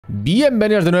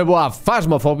Bienvenidos de nuevo a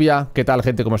Phasmophobia. ¿Qué tal,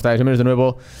 gente? ¿Cómo estáis? Bienvenidos de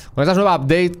nuevo con esta nueva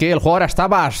update, que el juego ahora está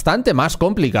bastante más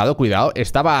complicado. Cuidado,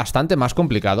 está bastante más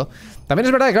complicado. También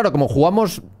es verdad que, claro, como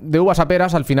jugamos de uvas a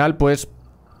peras, al final, pues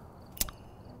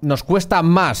nos cuesta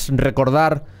más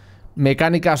recordar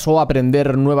mecánicas o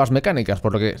aprender nuevas mecánicas,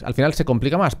 por lo que al final se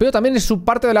complica más. Pero también es su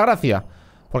parte de la gracia,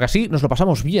 porque así nos lo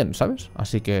pasamos bien, ¿sabes?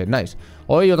 Así que, nice.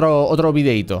 Hoy otro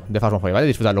videito de Phasmophobia, ¿vale?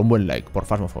 Disfrutadlo, un buen like por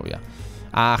Phasmophobia.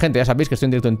 Gente, ya sabéis que estoy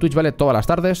en directo en Twitch, ¿vale? Todas las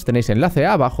tardes. Tenéis enlace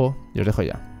abajo y os dejo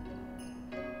ya.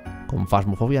 Con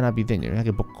Phasmophobia navideña. Mira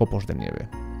qué copos de nieve.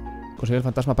 Conseguir el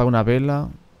fantasma, apaga una vela.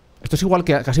 Esto es igual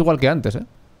que, casi igual que antes, ¿eh?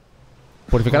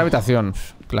 Purificar la habitación.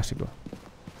 Clásico.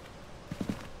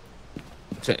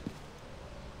 Sí.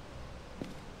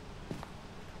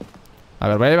 A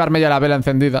ver, voy a llevarme ya la vela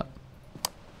encendida.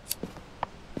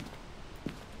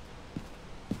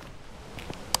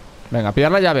 Venga,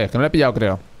 pillar la llave, que no la he pillado,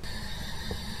 creo.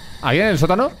 ¿Alguien en el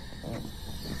sótano?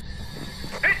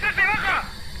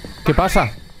 ¿Qué pasa?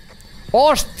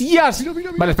 ¡Hostias!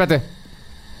 Vale, espérate.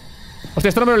 Hostia,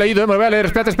 esto no me lo he leído, me lo voy a leer.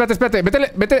 Espérate.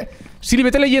 Vete. Siri,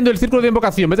 vete leyendo el círculo de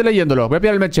invocación. Vete leyéndolo. Voy a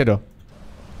pillar el mechero.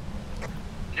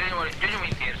 Yo llevo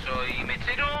incienso y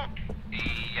mechero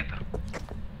y ya está.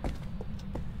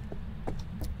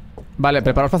 Vale,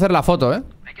 preparaos para hacer la foto, ¿eh?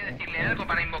 Hay que decirle algo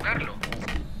para invocarlo.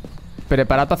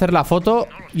 Preparad para hacer la foto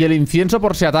y el incienso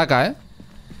por si ataca, ¿eh?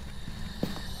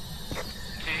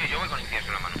 Sí, yo voy con incienso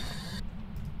en la mano.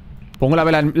 Pongo la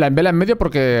vela en medio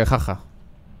porque jaja.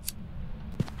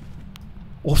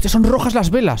 Hostia, son rojas las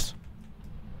velas.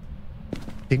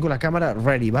 Tengo la cámara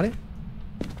ready, ¿vale?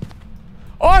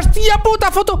 ¡Hostia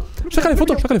puta! ¡Foto! Sácale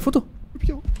foto.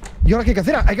 ¿Y ahora qué hay que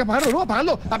hacer? Hay que apagarlo, ¿no?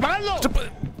 ¡Apagadlo! ¡Apagadlo!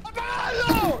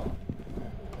 ¡Apagadlo!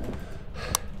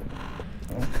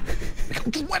 ¡Me cago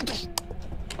en tus muertos!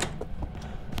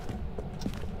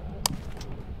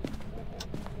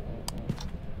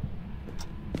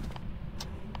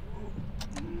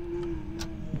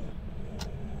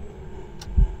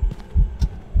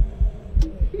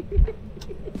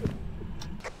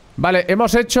 Vale,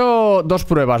 hemos hecho dos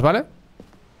pruebas, ¿vale?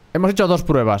 Hemos hecho dos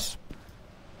pruebas.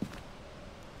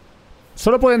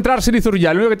 Solo puede entrar Siri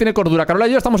Zurya, el único que tiene cordura. Carola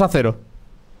y yo estamos a 0.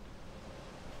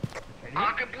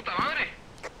 ¡Ah, qué puta madre!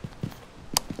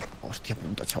 Hostia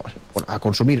puta, chaval. Bueno, a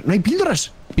consumir. ¿No hay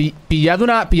píldoras? Pillad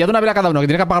una vela cada uno, que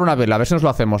tiene que apagar una vela. A ver si nos lo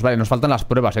hacemos. Vale, nos faltan las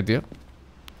pruebas, tío.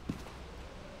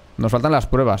 Nos faltan las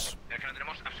pruebas. Es que no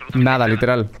tenemos absolutamente Nada,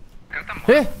 literal. Carta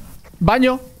moral.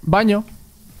 Baño.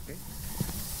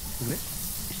 ¿Tú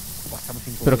crees? Buah, estamos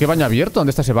sin ¿Pero qué baño abierto? ¿Dónde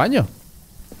está ese baño?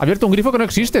 Ha abierto un grifo que no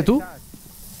existe, tú.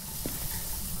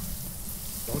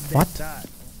 ¿Dónde What? estás?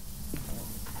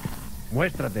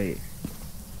 Muéstrate.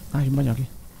 Ah, hay un baño aquí.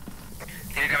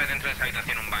 Tiene que haber dentro de esa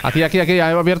habitación un baño. Aquí, he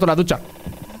abierto la ducha.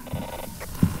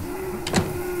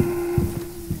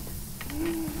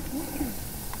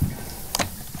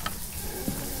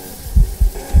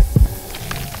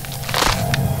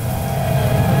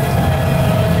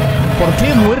 ¿Por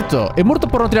qué he muerto? ¿He muerto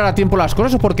por no tirar a tiempo las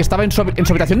cosas o porque estaba en su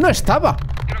habitación? No estaba.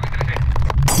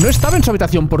 No estaba en su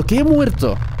habitación. ¿Por qué he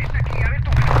muerto?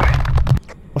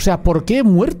 O sea, ¿por qué he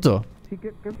muerto?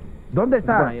 ¿Dónde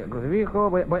estás? Bueno, el crucifijo,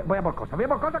 voy a por cosas,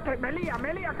 que me lía,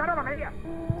 caramba, me lía.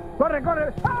 Corre.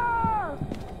 ¡Ah!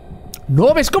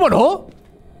 ¿No? ¿Ves cómo no?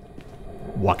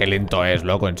 Buah, qué lento es,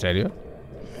 loco, ¿en serio?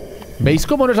 ¿Veis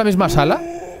cómo no es la misma sala?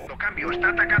 Lo cambio, está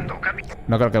atacando, cambio.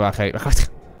 No creo que baje ahí.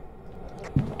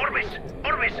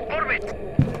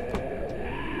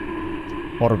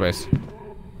 Orbes.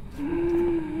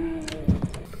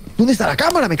 ¿Dónde está la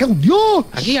cámara? ¡Me cago en Dios!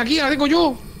 Aquí, la tengo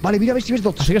yo. Vale, mira a ver si ves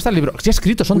doctor. Así que está el libro. Sí ha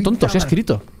escrito, son Uy, tontos, sí ha cámara.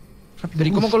 escrito. Pero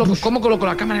 ¿y cómo coloco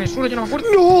la cámara en el suelo? Yo no me acuerdo.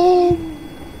 ¡No!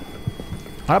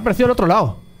 Ahora ha aparecido al otro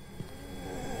lado.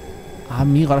 Ah,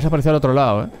 amigo, ahora se ha aparecido al otro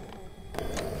lado,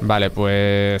 Vale,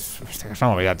 pues... Hostia, que es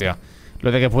una movida, tío.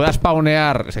 Lo de que pueda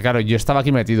spawnear... O sea, claro, yo estaba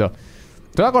aquí metido.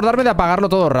 Tengo que acordarme de apagarlo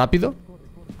todo rápido.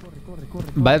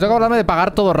 Vale, tengo que acordarme de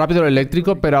apagar todo rápido el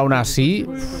eléctrico, pero aún así...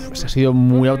 ha sido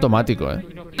muy automático, Vale.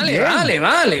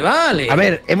 A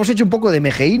ver, hemos hecho un poco de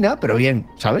mejeína, pero bien,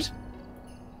 ¿sabes?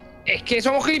 Es que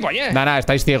somos gilipollas. Nada,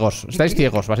 estáis ciegos,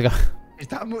 básicamente.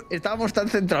 Estábamos tan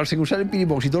centrados en usar el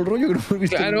pinibox y todo el rollo que no hemos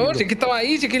visto. Claro, si es que estaba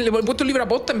ahí, si es que le he puesto el libro a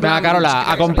posta en Venga, plan, Carola,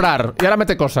 sí, a comprar. Y ahora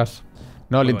mete cosas.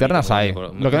 No, linternas bonito, hay.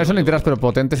 bonito, Lo que no son linternas, pero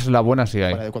potentes es la buena, sí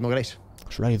hay. Vale, cuando queráis.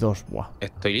 Solo hay dos, buah.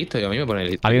 Estoy listo, yo a mí me pone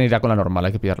listo. Alguien irá con la normal,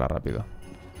 hay que pillarla rápido.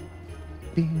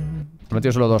 He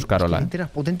metido solo dos, Carola, Linternas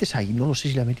potentes hay, no lo sé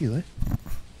si la he metido,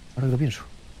 Ahora que lo pienso.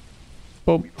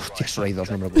 Pum. Hostia, solo hay dos,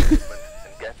 no me lo puedo.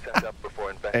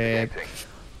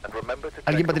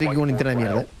 Alguien va a tener que ir con una linterna de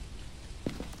mierda,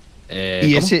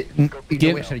 Y ¿cómo? ese. Y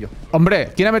 ¿Quién? no voy a ser yo.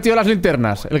 Hombre, ¿quién ha metido las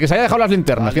linternas? El que se haya dejado las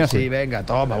linternas. Vale, ¿Quién ha sí, sido? venga,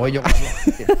 toma, voy yo.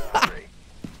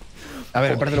 A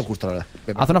ver, me parece lo justo, la verdad.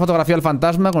 Haz una fotografía del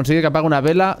fantasma, consigue que apague una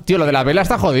vela. Tío, lo de la vela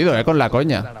está jodido, con la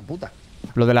coña. La puta.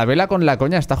 Lo de la vela con la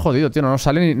coña está jodido, tío. No ha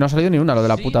salido ni una, lo de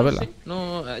la Sí, puta no vela. sé.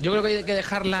 No, yo creo que hay que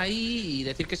dejarla ahí y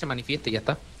decir que se manifieste y ya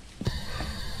está.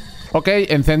 Ok,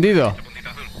 encendido.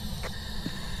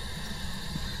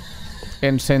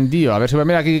 Encendido. A ver si voy a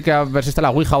mirar aquí, a ver si está la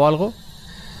Ouija o algo.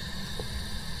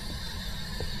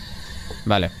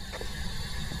 Vale.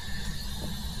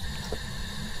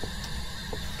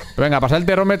 Venga, a pasar el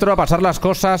termómetro, a pasar las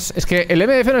cosas. Es que el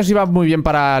MF nos iba muy bien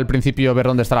para al principio ver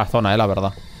dónde está la zona, la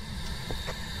verdad.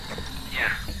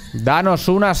 Danos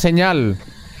una señal.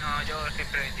 No, yo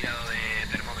siempre he tirado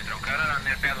de termómetro. Aunque ahora lo han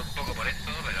nerfeado un poco por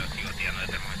esto, pero sigo tirando de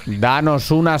termómetro.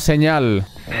 Danos una señal.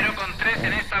 0,3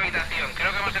 en esta habitación.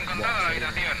 Creo que hemos encontrado la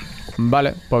habitación.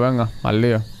 Vale, pues venga, al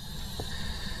lío.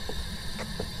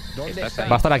 ¿Dónde ¿Estás está?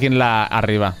 Va a estar aquí en la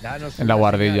arriba, Danos en la una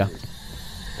guardilla. señal.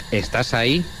 ¿Estás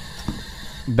ahí?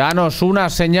 Danos una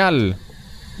señal.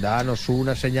 Danos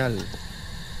una señal.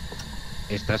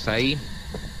 ¿Estás ahí?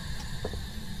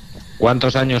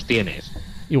 ¿Cuántos años tienes?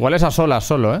 Igual es a solas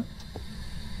solo, ¿eh?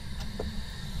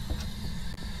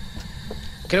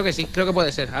 Creo que sí, creo que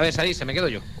puede ser. A ver, salirse, me quedo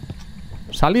yo.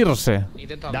 Salirse.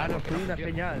 Intento hablar. Danos una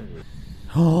señal.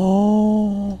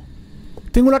 ¡Oh!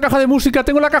 Tengo la caja de música,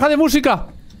 tengo la caja de música.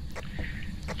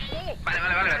 Vale,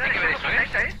 hay que ver eso,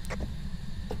 ¿eh?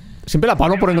 Siempre la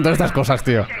palmo por encontrar estas cosas,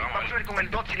 tío. Vamos a ver con el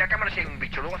dot y la cámara si hay un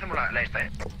bicho. Luego hacemos la esta, ¿eh?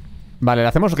 Vale, ¿la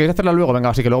hacemos? ¿Queréis hacerla luego? Venga,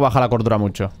 así que luego baja la cordura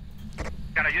mucho.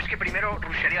 Claro, yo es que primero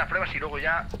rushearía las pruebas y luego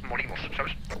ya morimos,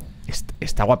 ¿sabes?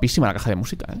 Está guapísima la caja de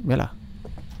música, mírala.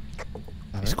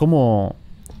 Es como...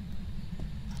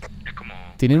 Es como...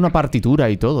 Tiene una partitura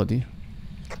y todo, tío.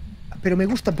 Pero me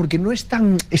gusta porque no es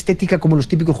tan estética como los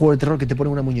típicos juegos de terror que te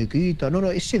ponen una muñequita. No,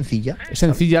 es sencilla. Es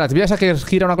sencilla, la típica esa que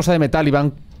gira una cosa de metal y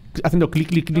van haciendo clic,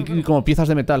 clic, clic, clic, como piezas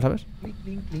de metal, ¿sabes? Cling,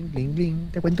 cling, cling, cling,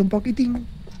 cling. Te cuento un poquitín.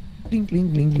 Cling,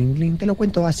 cling, cling, cling, cling. Te lo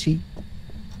cuento así.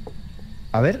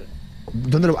 A ver.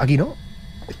 ¿Dónde lo...? Aquí, ¿no?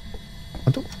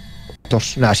 ¿Cuánto?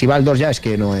 2. Nada, si va al 2 ya es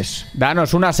que no es...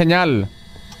 Danos una señal.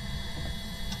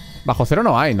 Bajo cero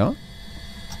no hay, ¿no?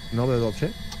 No veo 2,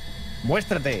 ¿eh?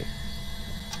 Muéstrate.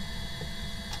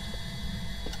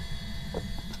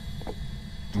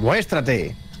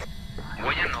 Muéstrate.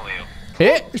 Huellas no veo.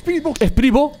 ¡Eh! Spirit Box.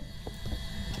 ¡Spirit Box!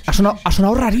 Ha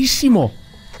sonado rarísimo.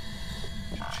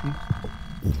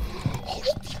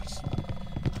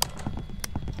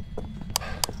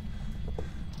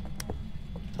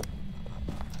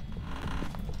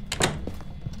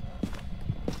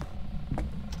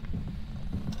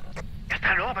 ¿Ya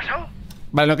está, no? ¿Ha pasado?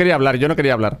 Vale, no quería hablar, yo no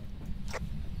quería hablar.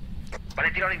 Vale,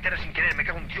 he tirado la linterna sin querer. Me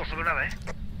cago en Dios, solo nada, ¿eh?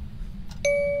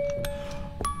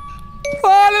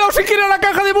 ¡Ah, le he dado sin querer a la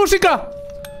caja de música!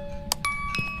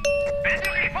 ¡Pero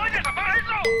tío, gilipollas! ¡Apaga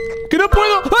eso! ¡Que no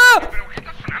puedo! ¡Ah! ¿Pero qué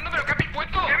está sonando? ¿Pero qué habéis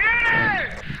puesto? ¡Que viene!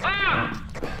 ¡Ah!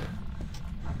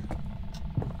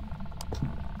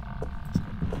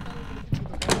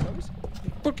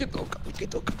 ¿Por qué toca? ¿Por qué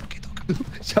toca? ¿Por qué toca?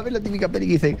 ¿Sabes la típica peli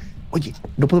que dice, oye,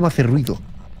 no podemos hacer ruido?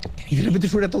 Y de repente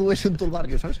suena todo eso en todo el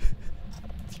barrio, ¿sabes?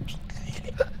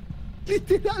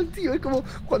 Literal, tío. Es como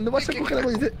cuando vas a coger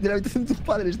algo de la habitación de tus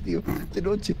padres, tío. De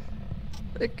noche.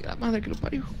 Es que la madre que lo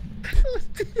parió.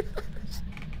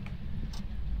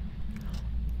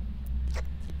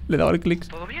 Le he dado el clic.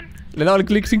 ¿Todo bien? Le he dado el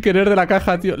clic sin querer de la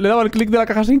caja, tío. Le he dado el clic de la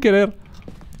caja sin querer.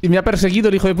 Y me ha perseguido,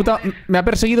 el hijo de puta. Me ha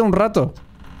perseguido un rato.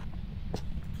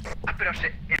 Ah, pero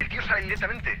el tío sale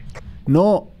directamente.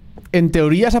 No. En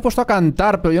teoría se ha puesto a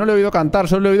cantar, pero yo no le he oído cantar.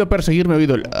 Solo le he oído perseguir, me he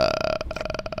oído el... Nosotros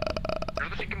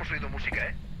sí que hemos oído música,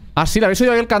 ¿eh? Ah, sí, ¿la habéis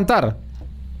oído a él cantar?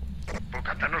 Por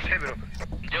cantar no sé, pero...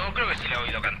 Yo creo que sí le he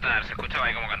oído cantar. Se escuchaba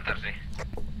ahí como cantarse.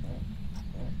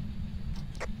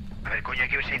 A ver, coño, hay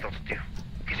que ver si hay dos, tío.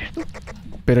 ¿Qué es esto?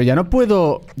 Pero ya no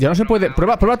puedo... Ya no se puede...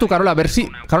 Prueba tú, Carola, a ver si...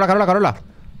 Carola. Prueba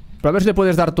a ver si le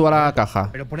puedes dar tú a la caja.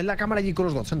 Pero poned la cámara allí con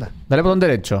los dots, anda. Dale botón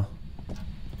derecho.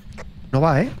 No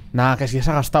va, ¿eh? Nada, que sí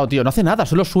se ha gastado, tío. No hace nada,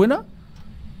 solo suena.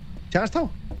 ¿Se ha gastado?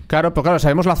 Claro, pero claro,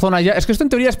 sabemos la zona ya. Es que esto en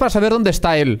teoría es para saber dónde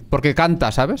está él. Porque canta,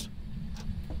 ¿sabes?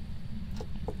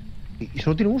 ¿Y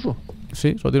solo tiene un uso?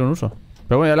 Sí, solo tiene un uso.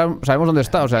 Pero bueno, ya sabemos dónde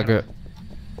está, o sea que...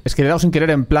 Es que le he dado sin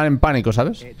querer en plan en pánico,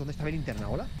 ¿sabes? ¿Dónde está mi linterna?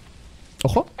 ¿Hola?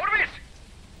 Ojo. ¡Orbes!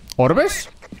 ¿Orbes?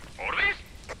 ¿Orbes?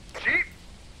 Sí.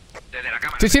 Desde la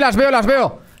cámara. Sí, las veo.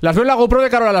 Las veo en la GoPro de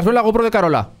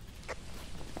Carola,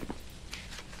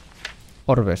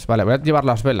 Orbes, vale, voy a llevar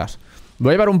las velas. Voy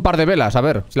a llevar un par de velas, a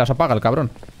ver si las apaga el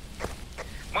cabrón.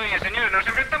 Muy bien, señores, nos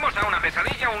enfrentamos a una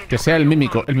pesadilla, un... Que sea el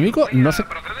mímico. El mímico no sé...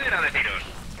 Proceder a deciros.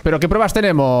 ¿Pero qué pruebas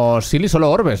tenemos, Silly? Solo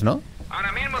orbes, ¿no?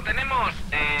 Ahora mismo tenemos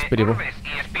Espiribo. orbes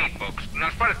y speedbox.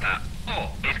 Nos falta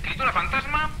o escritura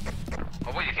fantasma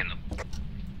o voy diciendo.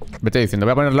 Vete diciendo,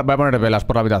 voy a poner velas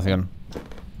por la habitación.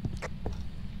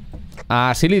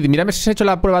 Ah, Silly, mírame si se ha hecho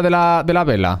la prueba de la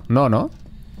vela. No, ¿no?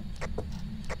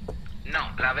 No,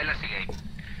 la vela sigue ahí.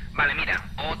 Vale, mira,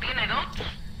 o tiene dots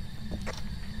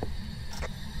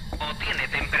o tiene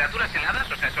temperaturas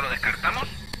heladas, o sea, eso lo descartamos.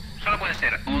 Solo puede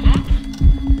ser o dots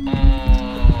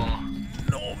o...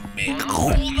 No me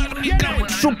jodas, me cago en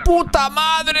 ¡Su puta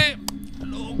madre!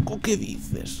 Loco, ¿qué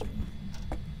dices?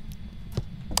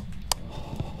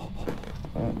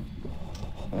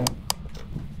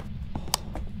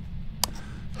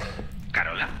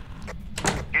 Carola.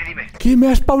 ¿Qué dime? ¿Qué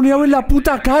me ha spawneado en la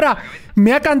puta cara?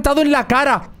 Me ha cantado en la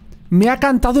cara. Me ha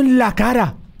cantado en la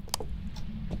cara.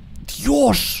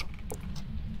 Dios.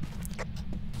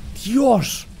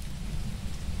 Dios.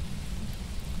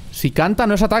 Si canta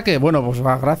no es ataque. Bueno, pues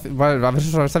va, gracias. Vale, a ver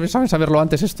si saben saberlo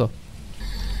antes esto.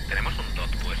 ¿Tenemos un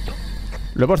dot puesto?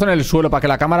 Lo he puesto en el suelo para que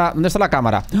la cámara... ¿Dónde está la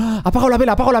cámara? ¡Ah! Ha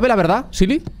apagado la vela, ¿verdad?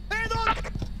 ¿Silly?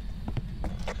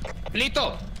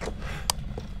 ¡Listo!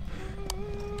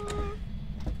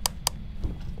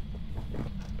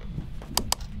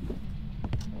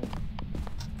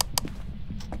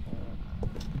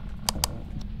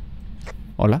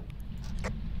 Hola.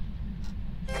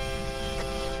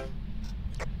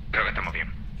 Creo que estamos bien.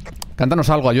 Cántanos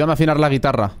algo, ayúdame a afinar la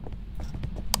guitarra.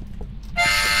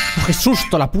 ¡Oh, ¡qué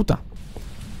susto, la puta!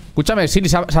 Escúchame, Silly,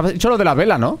 se ha hecho lo de la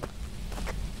vela, ¿no?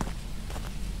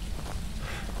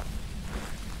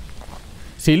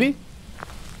 ¿Silly?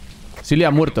 Silly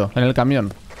ha muerto en el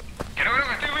camión. Creo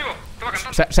que estoy vivo. Estaba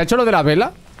cantando. ¿Se ha hecho lo de la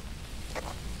vela?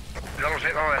 No lo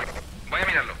sé, vamos a ver. Voy a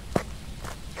mirarlo.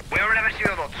 Voy a volver a haber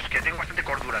sido dots, que tengo bastante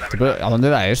cordura, la verdad. ¿Pero a dónde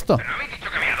da esto? ¿Pero no habéis dicho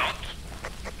que había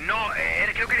dots? No,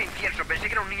 creo que era incienso. Pensé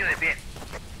que era un niño de pie.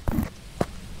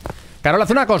 Carola,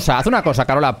 haz una cosa,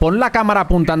 Carola. Pon la cámara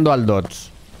apuntando al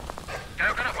dots.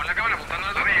 Claro, pon la cámara apuntando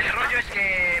al dots. A ver, el rollo es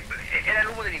que era el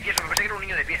humo del incienso. Pensé que era un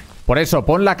niño de pie. Por eso,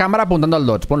 pon la cámara apuntando al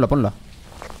dots. Ponla.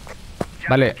 Ya,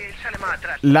 Vale. es que él sale más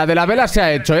atrás. La de la vela se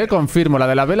ha hecho, confirmo. La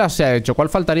de la vela se ha hecho. ¿Cuál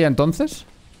faltaría entonces?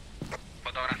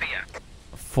 Fotografía.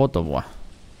 Foto, buah.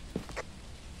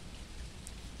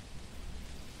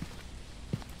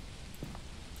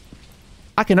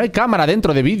 Ah, que no hay cámara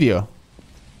dentro de vídeo.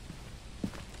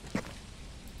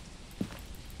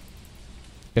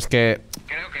 Es que...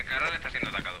 Creo que Carol está siendo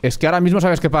atacado. Es que ahora mismo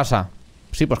 ¿sabes qué pasa?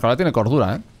 Sí, pues Carola tiene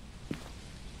cordura, ¿eh?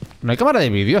 ¿No hay cámara de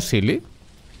vídeo, Silly?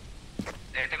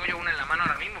 Tengo yo una en la mano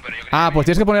ahora mismo, pero yo creo Ah, pues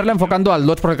tienes que ponerla enfocando al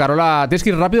dots porque Carola... Tienes que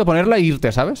ir rápido, ponerla e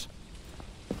irte, ¿sabes?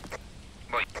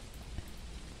 Voy.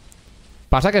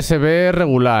 Pasa que se ve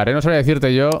regular, ¿eh? No sabría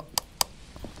decirte yo...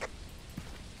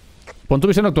 Pon tu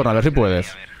visión nocturna, a ver si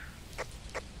puedes. A ver.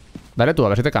 Dale tú, a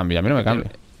ver si te cambia. A mí no me cambia.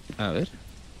 A ver.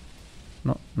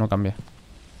 No, no cambia.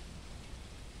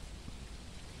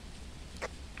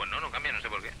 Pues no cambia, no sé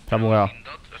por qué. Se ha bugueado. Sin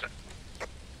dots, o sea,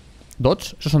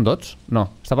 ¿Dots? ¿Esos son dots?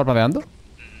 No. ¿Está parpadeando? no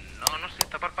sé,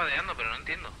 está parpadeando, pero no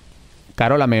entiendo.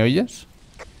 Carola, ¿me oyes?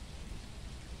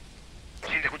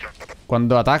 Sí, te escucho.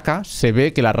 Cuando ataca, se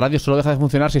ve que la radio solo deja de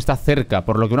funcionar si está cerca.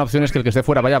 Por lo que una opción es que el que esté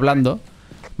fuera vaya hablando.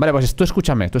 Vale, pues tú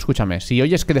escúchame. Si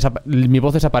oyes que mi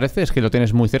voz desaparece, es que lo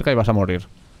tienes muy cerca y vas a morir.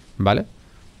 ¿Vale?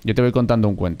 Yo te voy contando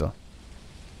un cuento.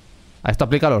 A esto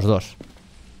aplica a los dos.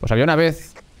 Pues había una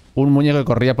vez un muñeco que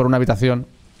corría por una habitación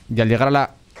y al llegar a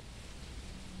la...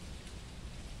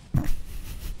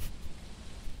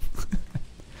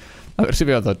 A ver si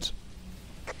veo dots.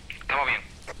 Estamos bien.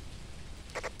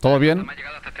 ¿Todo bien? Me ha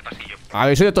llegado hasta este pasillo.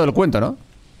 Habéis oído todo el cuento, ¿no?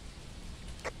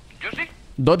 Yo sí.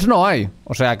 Dots no hay.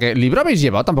 O sea que... ¿Libro habéis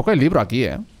llevado? Tampoco hay libro aquí,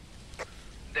 ¿eh?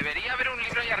 Debería haber un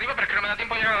libro ahí arriba, pero es que no me da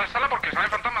tiempo a llegar a la sala porque sale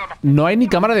fantasma. No hay ni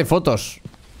cámara de fotos.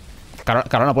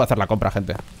 Carola no puede hacer la compra,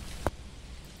 gente.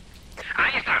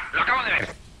 Ahí está, lo acabo de ver.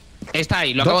 Está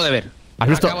ahí, lo acabo de ver. ¿Has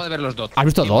visto? Acabo de ver los dots. ¿Has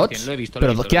visto 100%, dots? Lo he visto,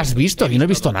 ¿Pero qué has visto? Yo no he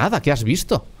visto nada. ¿Qué has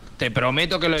visto? Te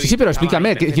prometo que lo he visto. Sí, pero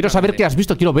explícame. Quiero saber qué has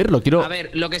visto. Quiero verlo. A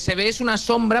ver, lo que se ve es una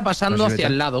sombra pasando Pues hacia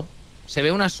el lado. Se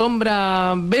ve una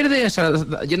sombra verde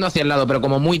yendo hacia el lado, pero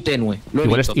como muy tenue. Lo he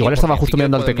visto, Igual estaba 100%. justo Si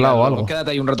mirando quieres al teclado o puedes algo. mirarlo.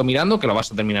 Quédate ahí un rato mirando que lo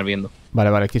vas a terminar viendo.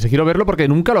 Vale. Quiero verlo porque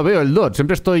nunca lo veo el dot.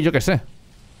 Siempre estoy, yo qué sé.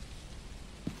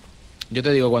 Yo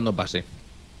te digo cuando pase.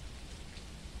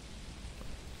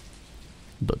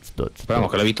 Dots. Pero vamos,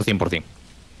 que lo he visto 100%.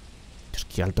 Dios,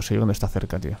 qué alto soy cuando está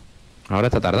cerca, tío. Ahora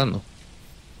está tardando.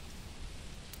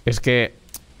 Es que...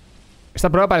 Esta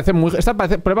prueba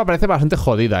parece bastante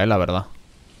jodida, la verdad.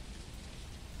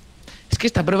 Es que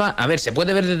esta prueba, a ver, se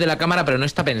puede ver desde la cámara, pero no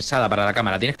está pensada para la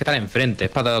cámara. Tienes que estar enfrente.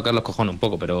 Es para tocar los cojones un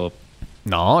poco, pero...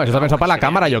 No, eso está pensado para la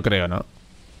cámara, yo creo, ¿no?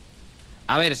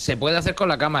 A ver, se puede hacer con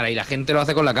la cámara y la gente lo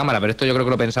hace con la cámara, pero esto yo creo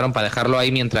que lo pensaron para dejarlo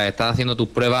ahí mientras estás haciendo tus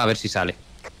pruebas a ver si sale.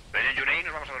 Pero en Yunei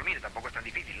nos vamos a dormir, tampoco es tan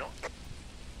difícil, ¿no?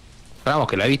 Pero vamos,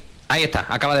 que lo he visto. Ahí está,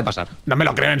 acaba de pasar. No me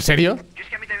lo creo, ¿en serio? Yo es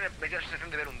que a mí también me dio la sensación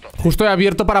de ver un 2. Justo he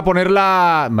abierto para poner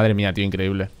la... Madre mía, tío,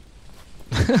 increíble.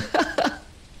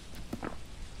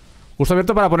 Justo he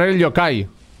abierto para poner el yokai.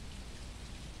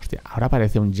 Hostia, ahora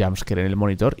aparece un jumpscare en el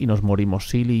monitor y nos morimos,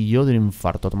 Silly y yo, de un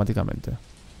infarto automáticamente.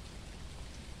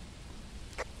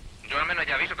 Yo al menos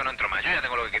ya aviso que no entro más, yo ya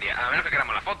tengo lo que quería. A menos que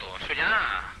queramos la foto, eso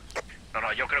ya...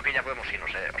 No, yo creo que ya podemos irnos,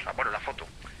 o sea, bueno, la foto.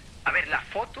 A ver, la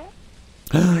foto...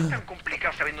 No es tan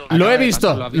complicado sabiendo... Lo he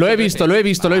visto, lo he visto, lo he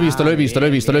visto, lo he visto, lo he visto, lo he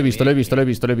visto, lo he visto, lo he visto, lo he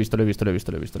visto, lo he visto, lo he visto, lo he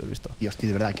visto, lo he visto, lo he visto. Dios, tío,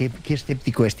 de verdad, qué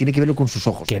escéptico es. Tiene que verlo con sus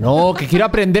ojos. Que no, que quiero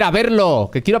aprender a verlo.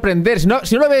 Que quiero aprender. Si no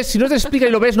lo ves, si no te explica y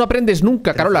lo ves, no aprendes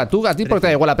nunca, Carola. Tú, a ti porque te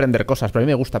da igual aprender cosas, pero a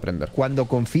mí me gusta aprender. Cuando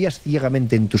confías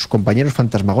ciegamente en tus compañeros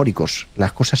fantasmagóricos,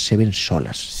 las cosas se ven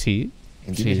solas. Sí.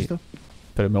 ¿Entiendes Sí. esto?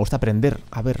 Pero me gusta aprender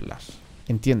a verlas.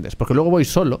 ¿Entiendes? Porque luego voy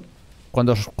solo.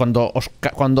 Cuando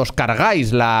os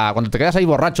cargáis cuando te quedas ahí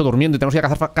borracho durmiendo y tenemos que ir a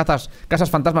cazar casas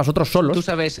fantasmas otros solos. Tú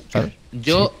sabes, ¿sabes?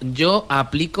 yo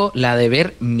aplico la de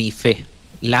ver mi fe.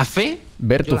 La fe.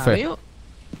 Ver yo tu la fe. veo.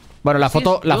 Bueno, la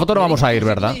foto no vamos a ir,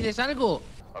 ¿verdad? ¿Dices algo?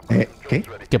 ¿Qué?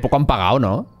 Que poco han pagado,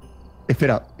 ¿no?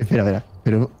 Espera.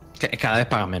 Pero Cada vez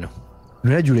pagan menos.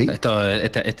 ¿no era Yurei? Este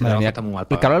Madre trabajo mía, está muy mal el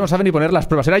pagado. Carola no sabe ni poner las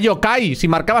pruebas. Era yokai. Si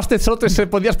marcabas te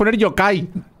podías poner yokai.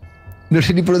 No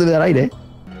sé ni por dónde me da el aire, ¿eh?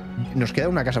 Nos queda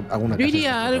una casa, alguna Yo casa.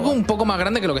 iría a algo un poco más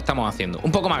grande que lo que estamos haciendo.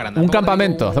 Un poco más grande. Un Tampoco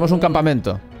campamento. digo- Hacemos un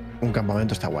campamento. Un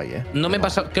campamento está guay, ¿eh? No me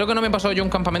pasa, creo que no me he pasado yo un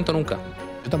campamento nunca.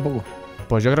 Yo tampoco.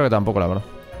 Pues yo creo que tampoco, la verdad.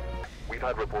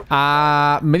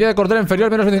 A media de cordura inferior,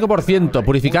 menos 25%.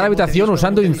 Purificar la habitación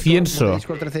usando incienso.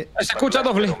 Discord 13. Se escucha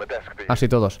doble. Así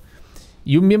todos.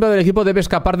 Y un miembro del equipo debe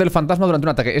escapar del fantasma durante un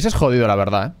ataque. Ese es jodido, la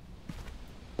verdad, ¿eh?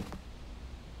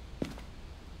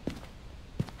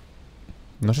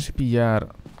 No sé si pillar...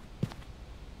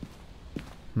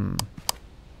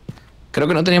 Creo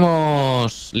que no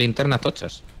tenemos linternas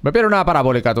tochas. Voy a pillar una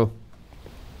parabólica, tú.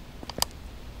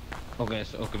 O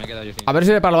que me he quedado yo sin. A ver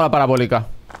si le paro la parabólica.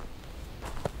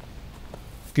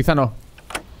 Quizá no.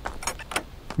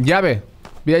 Llave.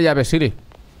 Vía llave, Siri.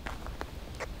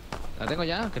 La tengo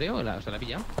ya, creo. Se la he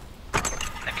pillado.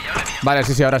 Vale,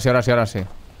 sí, ahora sí.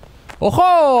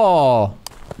 ¡Ojo!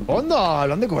 ¡Onda!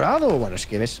 ¡Lo han decorado! Bueno, es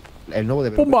que ves el nuevo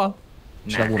de... ¡Pumba!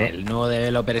 Seguro. El nuevo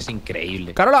developer es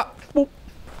increíble. ¡Carola!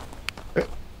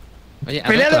 Oye,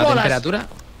 Pelea de la bolas. temperatura.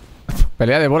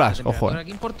 Pelea de La bolas, temperatura ojo. aquí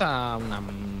importa una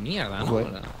mierda, ¿no?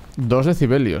 Joder. 2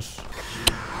 decibelios.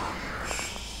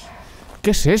 ¿Qué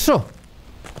es eso?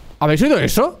 ¿Habéis oído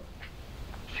eso?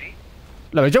 Sí,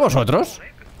 ¿Lo habéis hecho vosotros?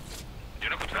 yo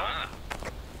no he escuchado nada.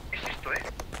 Es esto, ¿eh?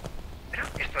 Mira,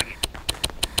 esto aquí.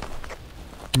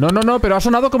 No, pero ha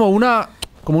sonado como una...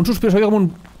 Como un suspiro, se ha oído como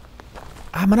un...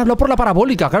 Ah, me han hablado por la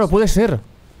parabólica, claro, puede ser.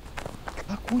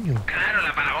 Ah, coño. Claro,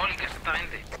 la parabólica,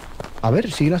 exactamente. A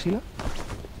ver, síguela.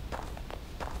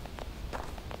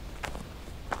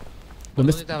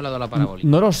 ¿Dónde ¿Dónde te ha hablado la parabólica?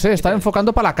 No lo sé, estaba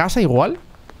enfocando para la casa igual.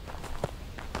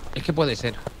 Es que puede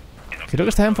ser. Creo que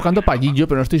estaba enfocando para allí yo,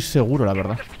 pero no estoy seguro, la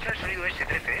verdad. Escuchar el sonido ese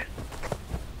 13, ¿eh?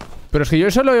 Pero es que yo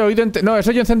eso lo he oído... No,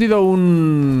 eso yo he encendido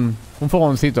un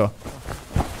fogoncito.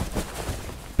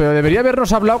 Pero debería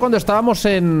habernos hablado cuando estábamos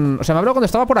en... O sea, me ha hablado cuando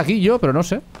estaba por aquí yo, pero no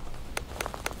sé.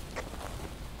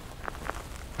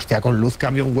 Hostia, con luz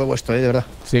cambia un huevo esto, de verdad.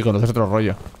 Sí, conoces otro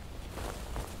rollo.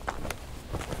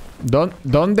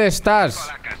 ¿Dónde estás?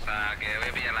 A la casa, que voy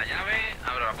a pillar la llave,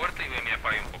 abro la puerta y voy a mirar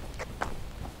por ahí un poco.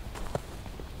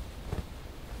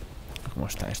 ¿Cómo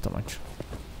está esto, macho?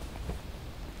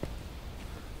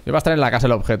 Yo va a estar en la casa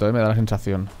el objeto, me da la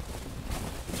sensación.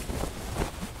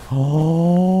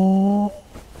 Oh.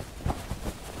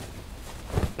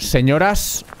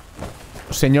 Señoras,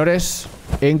 señores,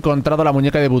 he encontrado la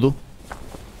muñeca de vudú.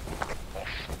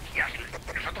 Hostias,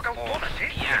 nos ha tocado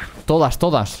todas, ¿eh?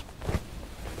 Todas.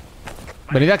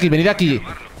 Venid aquí.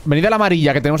 Venid a la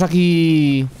amarilla que tenemos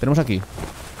aquí.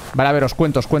 Vale, a ver, os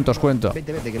cuento.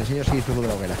 Vente, que le enseño así el fuego de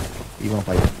la hoguera. Y vamos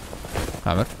para allá.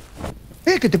 A ver.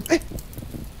 Que te...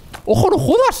 ¡Ojo, no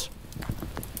jodas!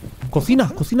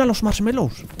 Cocina los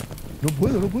marshmallows. No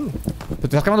puedo. Te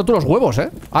estás quemando tú los huevos,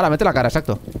 ¿eh? Ahora, mete la cara,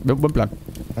 exacto. Buen plan.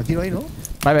 La tiro ahí, ¿no?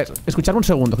 Vale, a ver, escuchadme un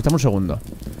segundo.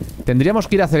 Tendríamos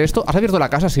que ir a hacer esto. ¿Has abierto la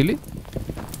casa, Silly?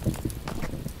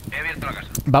 He abierto la casa.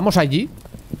 Vamos allí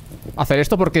a hacer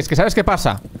esto porque es que ¿sabes qué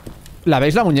pasa? ¿La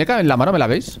veis la muñeca en la mano? ¿Me la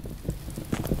veis?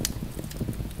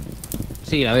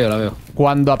 Sí, la veo.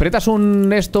 Cuando aprietas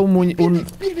un...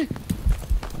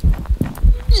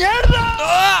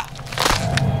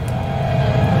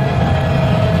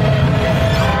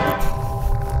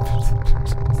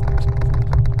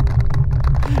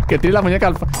 Que tiene la muñeca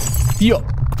al... Tío,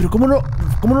 pero ¿cómo no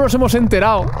nos hemos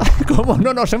enterado? ¿Cómo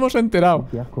no nos hemos enterado?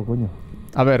 Qué asco, coño.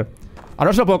 A ver, ahora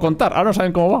no se lo puedo contar, ahora no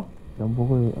saben cómo va. Da un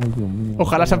poco de... Ay, Dios mío.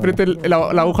 Ojalá se apriete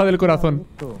la aguja del corazón.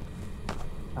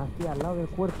 Así, al lado del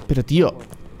cuerpo. Pero tío,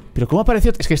 ¿pero cómo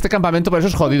apareció? Es que este campamento por eso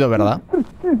es jodido, ¿verdad?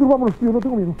 Vámonos, tío, no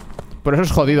tengo miedo. Por eso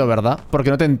es jodido, ¿verdad? Porque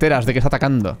no te enteras de que está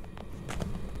atacando.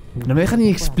 No me deja ni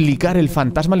explicar el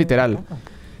fantasma literal.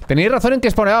 Tenéis razón en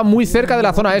que spawneaba muy cerca de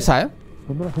la zona esa, ¿eh?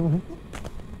 ¿Dónde lo hacemos esto?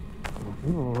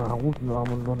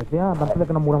 Donde sea, antes de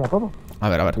que nos muramos todos. A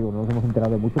ver, a ver. Digo, no nos hemos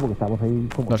enterado de mucho porque estábamos ahí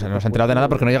como... No sé, no nos he enterado de nada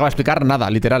porque no llegaba a explicar nada,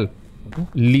 literal.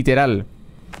 Literal.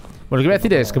 Bueno, lo que voy a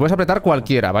decir es que puedes apretar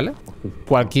cualquiera, ¿vale?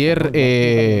 Cualquier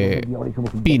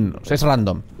pin, o sea, es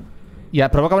random. Y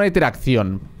provoca una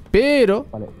interacción. Pero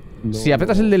si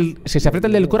aprietas si se aprieta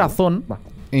el del corazón,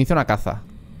 inicia una caza.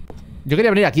 Yo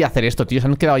quería venir aquí a hacer esto, tío. Se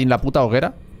han quedado ahí en la puta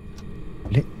hoguera.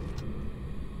 Le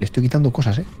estoy quitando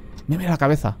cosas, ¿eh? Mira la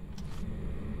cabeza.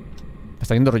 Me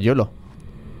está yendo rollo. Ya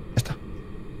está.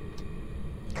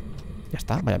 Ya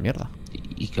está, vaya mierda.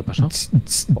 ¿Y qué pasó?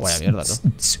 Oh, vaya mierda, tú.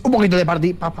 Un poquito de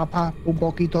party, un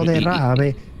poquito de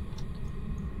rave.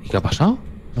 ¿Y qué ha pasado?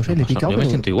 No sé, le he picado. Yo me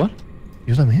siento igual.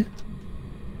 Yo también.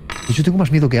 Y yo tengo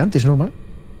más miedo que antes, normal.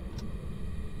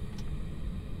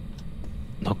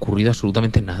 ¿No ha ocurrido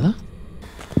absolutamente nada?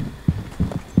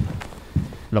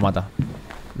 Lo mata.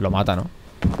 Lo mata, ¿no?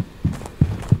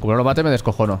 Como no lo mate, me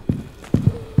descojono.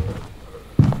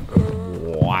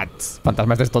 What?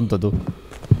 Fantasma, este es tonto, tú.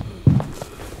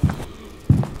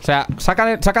 O sea,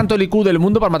 sacan todo el IQ del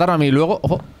mundo para matarme a mí. Y luego,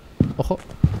 ojo, ojo,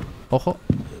 ojo,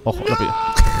 ojo, lo pillo.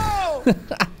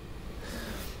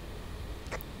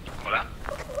 Hola.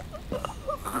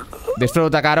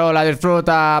 Disfruta, Carola,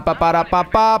 disfruta. Para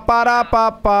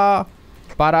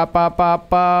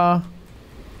pa.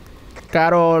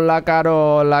 Carola,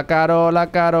 Carola,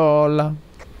 Carola, Carola.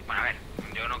 Bueno, a ver,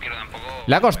 yo no quiero tampoco...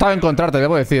 Le ha costado encontrarte,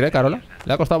 debo decir, Carola.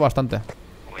 Le ha costado bastante.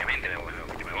 Obviamente, yo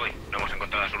me voy. No hemos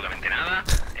encontrado absolutamente nada.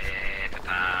 Esto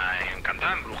está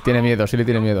encantado, embrujado. Tiene miedo, sí le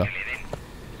tiene miedo. Que le den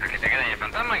a que se quede en el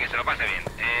fantasma y que se lo pase bien.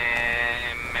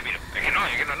 Me piro. Es que no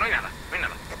hay nada. No hay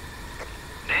nada.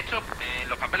 De hecho,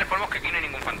 los papeles ponemos que aquí no hay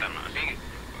ningún fantasma. Así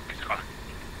que se joda.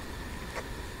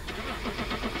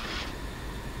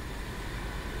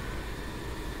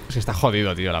 Es que está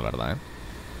jodido, tío, la verdad,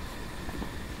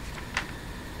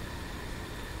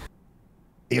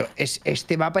 Tío,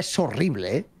 este mapa es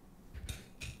horrible, ¿eh?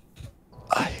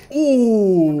 Ay.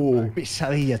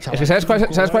 Pesadilla, chaval. Es que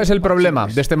 ¿sabes cuál es el problema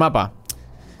de este mapa?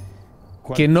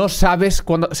 Que no sabes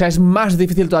cuándo... O sea, es más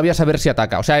difícil todavía saber si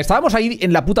ataca. O sea, estábamos ahí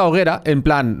en la puta hoguera, en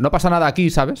plan, no pasa nada aquí,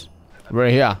 ¿sabes?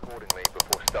 Right here.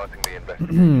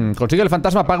 Consigue el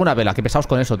fantasma, apaga una vela. Qué pesados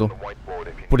con eso, tú.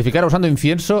 Purificar usando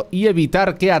incienso y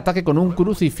evitar que ataque con un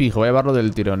crucifijo. Voy a llevarlo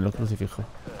del tirón, el crucifijo.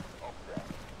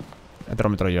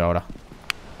 Entro yo ahora.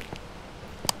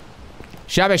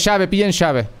 Llave, pillen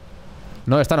llave.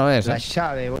 No, esta no es, La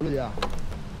llave, boludo.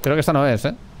 Creo que esta no es,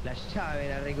 La llave,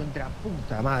 la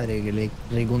recontraputa madre que le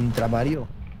recontraparió.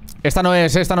 Esta no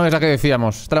es la que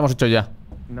decíamos. Esta la hemos hecho ya.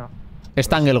 No. Es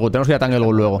Tanglewood, tenemos que ir a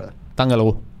Tanglewood luego.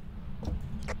 Tanglewood.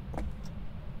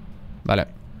 Vale.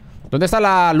 ¿Dónde está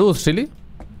la luz, Silly?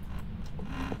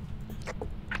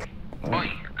 Voy,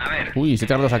 a ver. Uy, si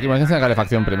tengo dos aquí, me voy a hacer la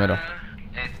calefacción primero.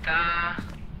 Está...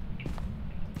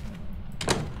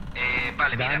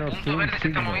 vale, mira, Danos punto un verde se está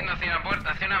signo. moviendo hacia una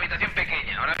puerta, hacia una habitación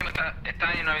pequeña. Ahora mismo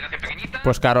está en una habitación pequeñita.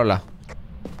 Pues Carola.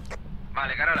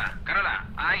 Vale, Carola.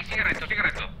 Ahí, sigue recto.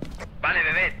 Vale,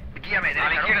 bebé, guíame, a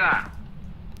la izquierda.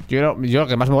 Yo lo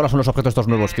que más me mola son los objetos estos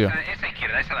nuevos, tío. Esa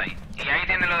izquierda, esa de ahí. Y ahí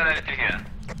tiene lo de la electricidad.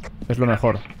 Es lo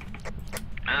mejor.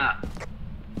 Nada.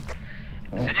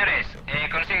 Señores,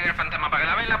 consigue que el fantasma apague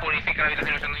la vela, purifica la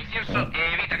habitación usando incienso,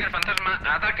 evita que el fantasma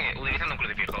ataque utilizando un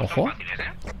crucifijo. Ojo. Son fáciles,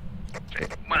 Sí.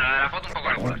 Bueno, la foto un poco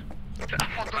regular. La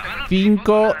foto de mano,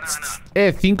 5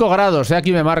 nada. 5 grados,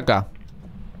 aquí me marca.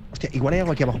 Hostia, igual hay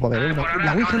algo aquí abajo para ver. Por ahora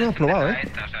La Ouija acaban no de hemos probado, encender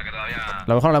esta, o sea que todavía...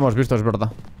 La mejor no la hemos visto, es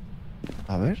verdad.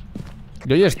 A ver.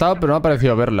 Yo ya he estado, pero no me ha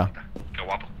parecido verla. Qué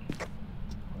guapo.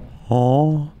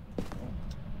 Oh.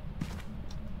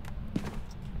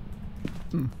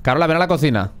 Carola, ven a la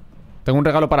cocina. Tengo un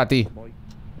regalo para ti.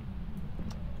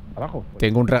 ¿Abajo?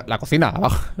 Tengo un regalo. La cocina,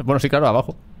 abajo. Bueno, sí, claro,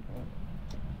 abajo.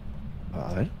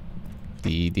 A ver.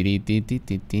 Ti, tiri, ti, ti,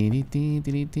 ti, tiri, ti,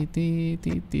 tiri, ti, ti,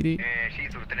 ti, tiri.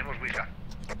 Sí, tenemos Wifi.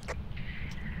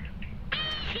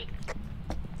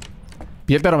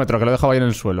 Pie el termómetro, que lo he dejado ahí en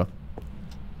el suelo.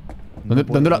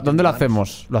 ¿Dónde lo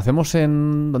hacemos? ¿Lo hacemos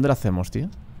en...? ¿Dónde lo hacemos, tío?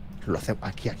 Lo hacemos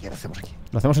aquí, lo hacemos aquí.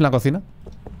 ¿Lo hacemos en la cocina?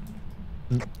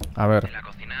 A ver. En la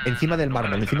cocina Encima del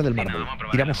mármol, encima del mármol.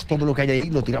 Tiramos todo lo que hay ahí,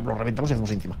 lo tiramos, lo reventamos y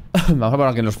hacemos encima. Vamos a poner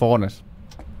aquí en los fogones.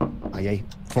 Ahí.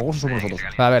 Fogosos somos nosotros.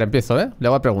 A ver, empiezo, ¿eh? Le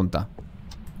hago la pregunta.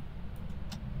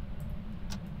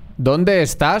 ¿Dónde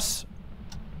estás?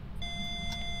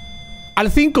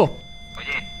 ¡Al 5! Oye,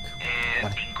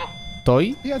 5.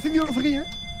 Toy. Sí, al 5 pequeña.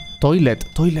 Toilet.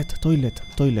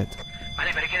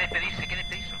 Vale, pero hay que despedirse,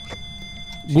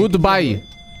 Goodbye.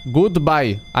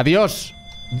 Goodbye. Adiós.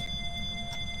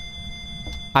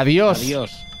 Adiós.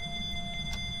 Adiós.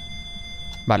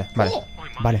 Vale, vale. Oh,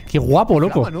 Vale, qué guapo,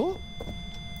 loco. ¿No?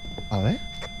 A ver.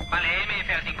 Vale,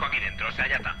 MF5 aquí dentro, o sea,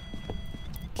 ya está.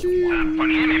 Sí.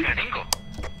 Ponía MF5.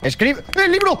 Escribe.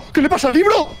 ¡El libro! ¿Qué le pasa al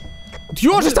libro?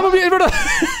 Dios, está muy bien, es verdad.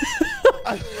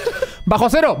 Bajo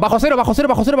cero.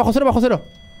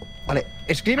 Vale,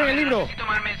 escribe en el libro. No sé si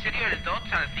tomarme en serio el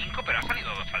Dodge al 5, pero ha salido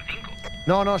Dodge al 5.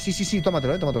 No, sí,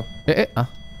 tómatelo, tómatelo. Ah.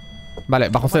 Vale,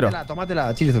 bajo cero.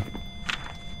 Tómatela, Chilizur.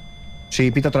 Sí,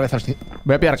 pita otra vez al 5.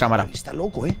 Voy a pillar cámara. Está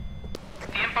loco, 100%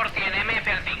 MF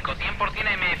al 5, 100%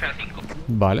 MF al 5.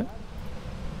 Vale.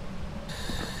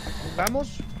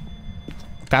 Vamos.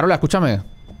 Carola, escúchame.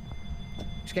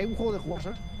 Es que hay un juego de juegos,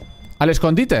 ¿sabes? Al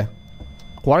escondite.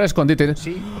 Jugar al escondite.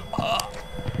 Sí.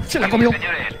 Se la comió.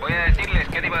 Señores, voy a decirles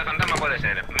qué tipo de fantasma puede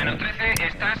ser. Menos 13,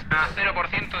 estás a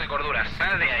 0% de cordura.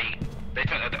 Sal de ahí. De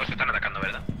hecho, os están atacando,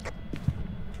 ¿verdad?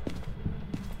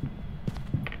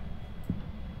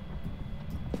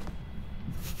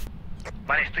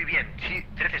 Vale, estoy bien. Sí,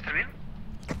 13, ¿estás bien?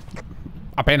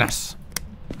 Apenas.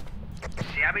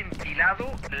 Se ha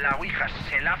ventilado la ouija.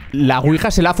 La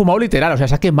ouija se la ha fumado literal. O sea,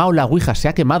 se ha quemado la ouija. Se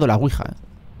ha quemado la ouija.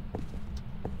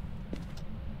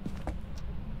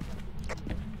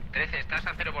 13, estás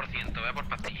a 0%. Voy a por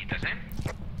pastillitas,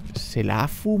 Se la ha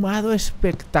fumado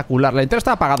espectacular. La intro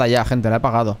está apagada ya, gente. La he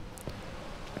apagado.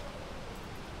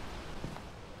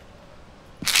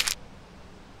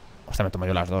 Hostia, me tomo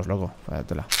yo las dos, loco.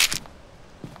 Fíjatela.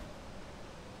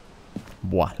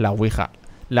 Buah, la ouija.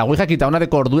 La ouija quita una de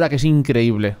cordura que es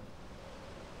increíble.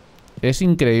 Es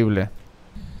increíble.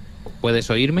 ¿Puedes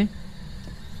oírme?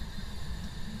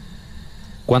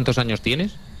 ¿Cuántos años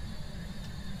tienes?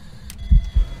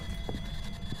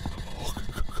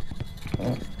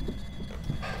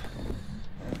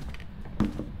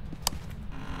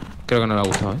 Creo que no le ha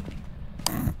gustado,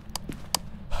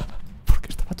 Porque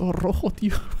estaba todo rojo,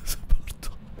 tío.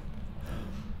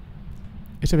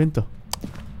 Ese evento.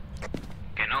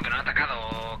 Que no han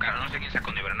atacado. No sé quién se ha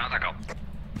escondido, pero no ha atacado.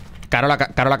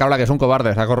 Carola, que es un cobarde.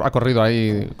 Ha corrido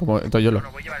ahí como Toyolo.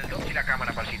 Bueno, voy a llevar el dock y la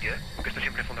cámara para el sitio, porque esto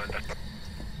siempre es fundamental.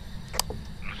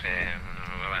 No sé.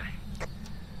 Vale.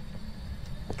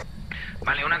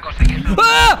 Vale, una cosa. Hay que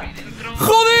 ¡Ah! ahí dentro.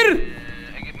 ¡Joder!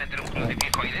 Hay que meter un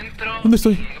crucifijo ahí dentro. ¿Dónde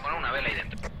estoy? Y hay que poner una vela ahí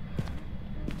dentro.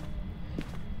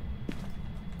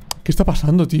 ¿Qué está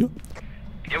pasando, tío?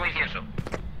 Llevo incienso.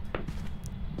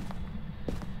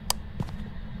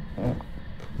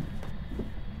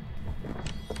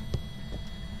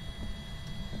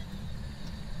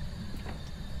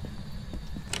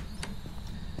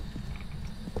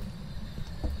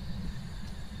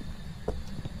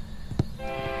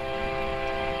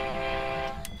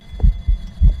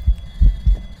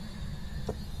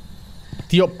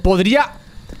 Tío, podría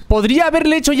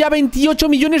haberle hecho ya 28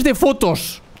 millones de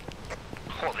fotos.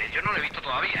 Joder, yo no lo he visto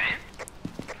todavía,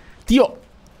 Tío,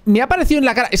 me ha aparecido en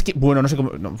la cara. Es que, bueno, no sé cómo.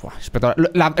 No,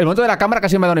 espectacular. El momento de la cámara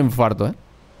casi me ha dado un infarto,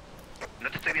 No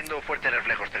te estoy viendo fuertes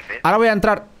reflejos, 13. Ahora voy a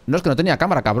entrar. No, es que no tenía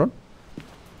cámara, cabrón.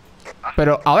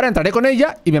 Pero ahora entraré con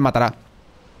ella y me matará.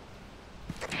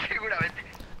 Seguramente.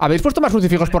 ¿Habéis puesto más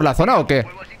crucifijos por la zona o qué?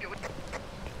 Vuelvo al sitio.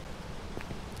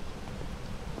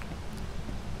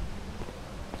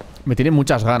 Me tiene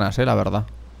muchas ganas, la verdad.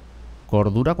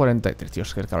 Cordura 43. Tío,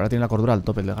 es que ahora tiene la cordura al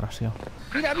tope, el desgraciado.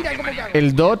 Mira, cómo cago.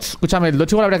 El Dodge, escúchame, el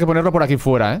Dodge igual habría que ponerlo por aquí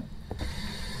fuera,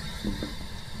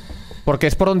 Porque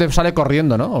es por donde sale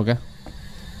corriendo, ¿no? ¿O qué?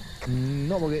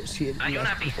 No, porque si. Hay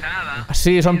una pisada.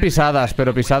 Sí, son pisadas,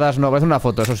 pero pisadas no. Voy a hacer una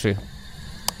foto, eso sí.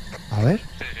 A ver.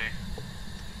 Sí.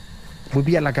 Voy a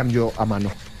pillar la cambio a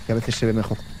mano, que a veces se ve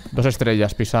mejor. 2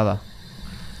 estrellas, pisada.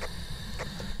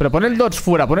 Pero pon el Dodge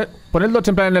fuera, pon el Dodge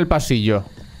en plan en el pasillo.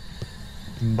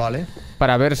 Vale.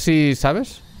 Para ver si,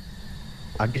 ¿sabes?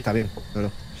 Aquí está bien,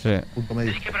 pero. Sí. Punto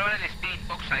medio. Tenéis que probar el Spirit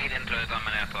Box ahí dentro de todas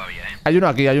maneras todavía, Hay uno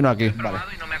aquí, hay uno aquí. He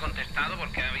probado y no me ha contestado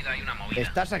porque ha habido ahí una movida.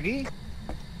 ¿Estás aquí?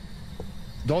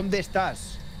 ¿Dónde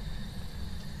estás?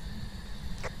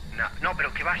 No,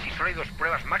 pero que va, si solo hay 2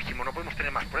 pruebas máximo, no podemos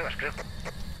tener más pruebas, creo.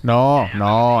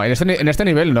 No, en este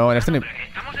nivel no, en este nivel. ¿Pero que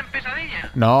estamos en pesadilla?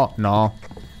 No.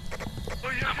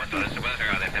 Ah, pues entonces se puede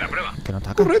sacar la tercera prueba. Que no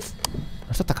ataca. ¡Corred!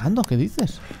 ¿No está atacando? ¿Qué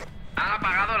dices? Ha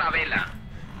apagado la vela.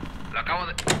 Lo acabo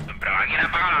de... he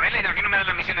apagado la vela y de aquí no me dan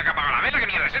la misión de que he apagado la vela. ¿Qué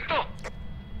mierda es esto?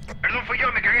 Perdón, fui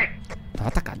yo, me cagué. Estaba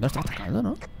atacando,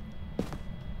 ¿no?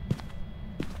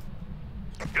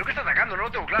 Creo que está atacando, no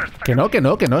lo tengo claro. Está atacando.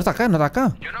 Que no, está acá, no está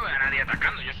acá. Yo no veo a nadie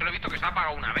atacando. Yo solo he visto que se ha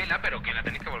apagado una vela, pero que la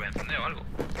tenéis que volver a encender o algo.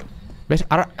 ¿Ves?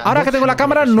 Ahora que tengo la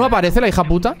cámara no aparece la hija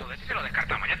puta. Entonces si lo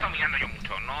descartamos, ya he estado mirando yo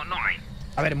mucho. No hay.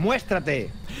 A ver,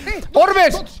 muéstrate.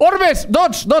 ¡Orbes! ¡Orbes!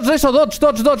 ¡Dodge! Eso! ¡Dodge!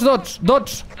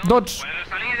 Pues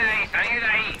salir de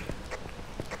ahí.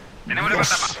 Tenemos el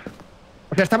fantasma.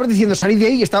 O sea, estabas diciendo salir de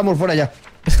ahí y estábamos fuera ya.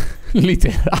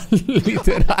 Literal.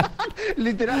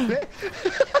 Literal, ¿eh?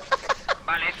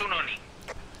 Vale, es un Oni.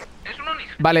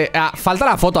 Vale, falta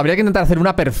la foto. Habría que intentar hacer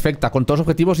una perfecta con todos los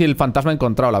objetivos y el fantasma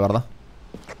encontrado, la verdad.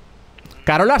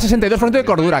 Carola, 62% de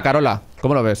cordura, Carola.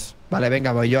 ¿Cómo lo ves? Vale,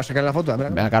 venga, voy yo a sacar la foto.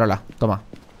 Venga, Carola, toma.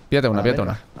 Pídate una.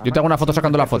 Yo te hago una foto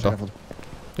sacando la foto.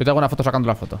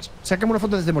 Sácame una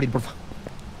foto desde morir, porfa.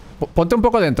 Ponte un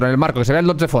poco dentro, en el marco, que se vea el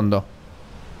dot de fondo.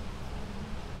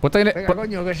 Venga,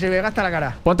 coño, que se me gasta la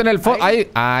cara. Ponte en el fondo.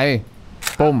 Ahí.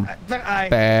 Pum. Ahí.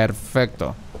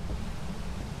 Perfecto.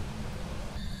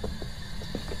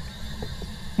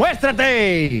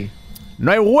 ¡Muéstrate!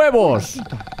 ¡No hay huevos!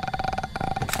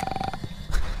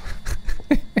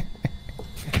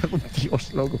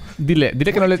 Dios, loco. Dile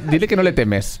que no le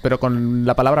temes, pero con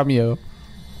la palabra miedo.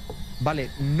 Vale,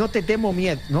 no te temo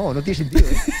miedo. No tiene sentido,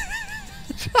 ¿eh?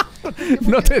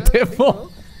 No te temo.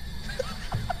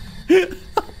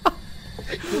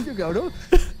 Coño, cabrón.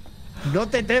 No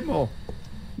te temo.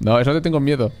 No, eso te tengo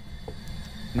miedo.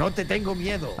 No te tengo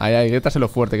miedo. Ay, grítaselo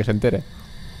fuerte, que se entere.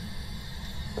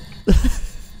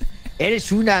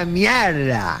 Eres una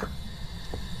mierda.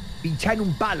 Pincha en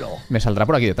un palo. Me saldrá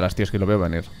por aquí detrás, tío, es que lo veo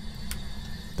venir.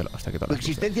 Hasta que Tu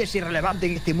existencia es irrelevante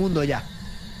en este mundo ya.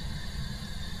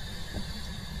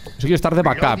 Yo quiero estar de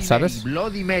backup, Bloody ¿sabes?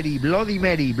 Mary, Bloody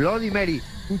Mary.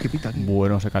 Uy, qué pita aquí.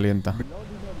 Bueno, se calienta. Me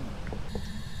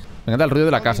encanta el ruido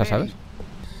de la casa, ¿sabes?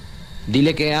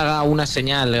 Dile que haga una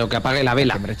señal o que apague la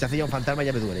vela. Que me rechace ya un fantasma,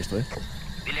 ya me duele esto, ¿eh?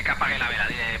 Dile que apague la vela.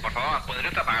 Dile, por favor, ¿podría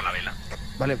usted apagar la vela?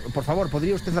 Vale, por favor,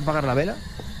 ¿podría usted apagar la vela?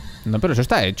 No, pero eso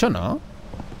está hecho, ¿no?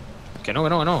 Que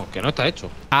no está hecho.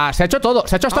 Ah, se ha hecho todo,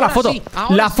 se ha hecho hasta Ahora la foto. sí,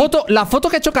 ahora La foto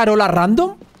que ha hecho Carola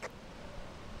random.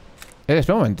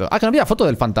 Espera un momento. Ah, que no había foto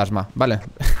del fantasma. Vale.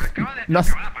 Acaba de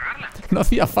apagarla. No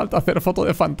hacía falta hacer foto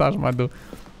de fantasma, tú.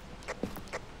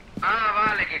 Ah,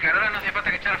 vale, que Carola no hacía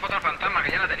falta que echara foto al fantasma,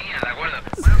 que ya la tenía, de acuerdo.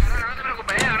 Bueno, Carola, no te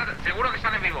preocupes, ahora seguro que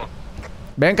sale vivo.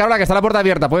 Ven, Carola, que está la puerta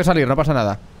abierta. Puedes salir, no pasa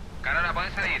nada. Carola,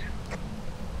 ¿puedes salir?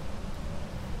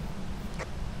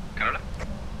 ¿Carola?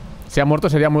 Si ha muerto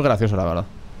sería muy gracioso, la verdad.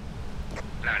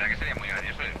 La verdad que sería muy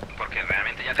gracioso, porque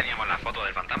realmente ya teníamos la foto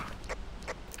del fantasma.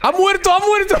 ¡Ha muerto!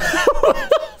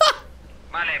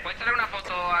 Vale, puedes echarle una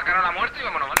foto a Carola muerto y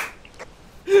vámonos,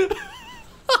 ¿vale?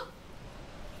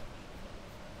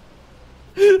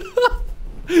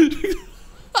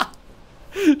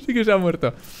 Sí que se ha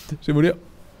muerto. Se murió.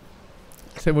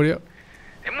 Es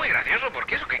muy gracioso,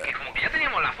 porque eso, que como que ya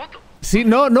teníamos la foto. Sí,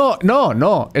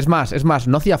 no. Es más,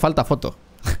 no hacía falta foto.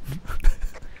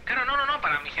 Claro, no,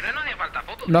 para misiones no hacía falta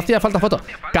foto. No hacía falta foto.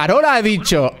 Carola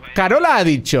ha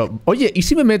dicho, oye, ¿y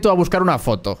si me meto a buscar una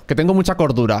foto? Que tengo mucha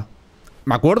cordura.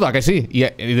 Me acuerdo, ¿a que sí? Y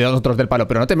de otros del palo,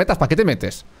 pero no te metas, ¿para qué te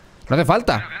metes? No hace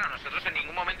falta. Claro, nosotros en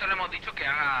ningún momento le hemos dicho que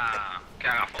haga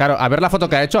foto. Claro, a ver la foto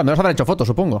que ha hecho, al menos habrá hecho foto,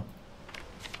 supongo.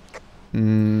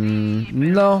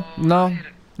 No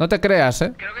te creas,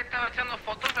 ¿eh? Creo que estaba echando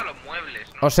fotos a los muebles,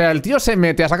 ¿no? O sea, el tío se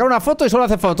mete a sacar una foto y solo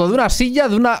hace foto de una silla,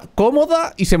 de una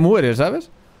cómoda y se muere, ¿sabes?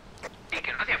 Y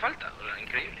que no hacía falta, o sea,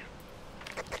 increíble.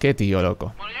 Qué tío,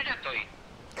 loco. Bueno, yo ya estoy.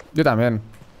 Yo también.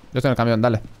 Yo estoy en el camión,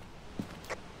 dale.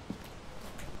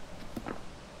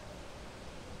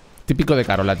 Típico de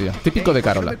Carola, tío. Típico de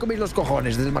Carola. No me coméis los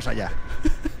cojones desde más allá.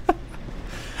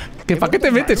 ¿Que para qué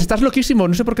te metes? Estás loquísimo.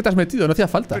 No sé por qué te has metido. No hacía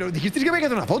falta. Pero dijiste que me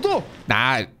quedado una foto.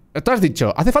 Nah, tú has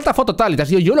dicho, hace falta foto tal. Y te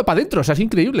has ido YOLO para adentro. O sea, es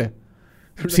increíble.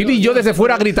 Siri y yo desde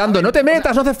fuera gritando, no te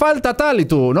metas, no hace falta tal. Y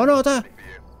tú, no, tal.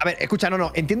 A ver, escucha,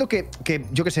 no. Entiendo que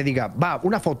yo que sé, diga, va,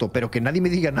 una foto, pero que nadie me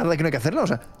diga nada de que no hay que hacerla, o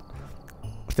sea.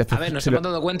 Hostia, A ver, nos hemos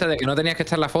dado cuenta de que no tenías que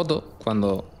echar la foto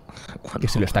cuando que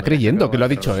se lo está creyendo, que lo ha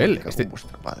dicho él.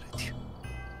 Vuestra madre, tío.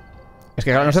 Es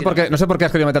que claro, no sé por qué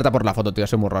has querido meterte por la foto, tío.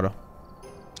 Soy muy raro.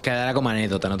 quedará como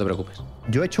anécdota, no te preocupes.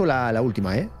 Yo he hecho la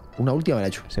última, ¿eh? Una última me la he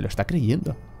hecho. Se lo está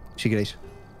creyendo. Si queréis.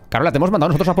 Carola, te hemos mandado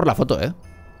nosotros a por la foto, ¿eh?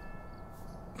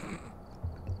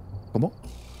 ¿Cómo?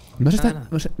 No se está.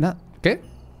 No sé, nada. ¿Qué?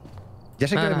 Ya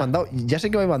sé que me he mandado. Ya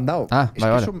sé que me he mandado. Ah, Es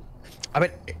vale, que vale. eso- a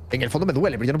ver, en el fondo me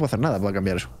duele, pero yo no puedo hacer nada para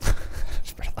cambiar eso.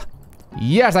 Es verdad.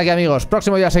 Y hasta aquí, amigos.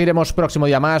 Próximo día seguiremos, próximo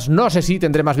día más. No sé si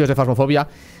tendré más vídeos de Phasmophobia.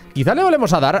 Quizá le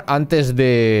volvemos a dar antes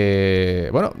de...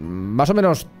 Bueno, más o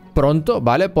menos pronto,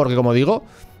 ¿vale? Porque como digo,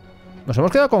 nos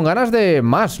hemos quedado con ganas de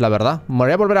más, la verdad. Me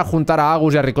voy a volver a juntar a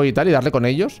Agus y a Ricoy y tal y darle con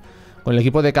ellos, con el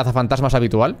equipo de cazafantasmas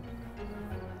habitual,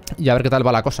 y a ver qué tal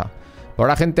va la cosa. Por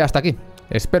ahora, gente, hasta aquí.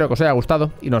 Espero que os haya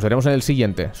gustado y nos veremos en el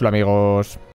siguiente. Hola amigos.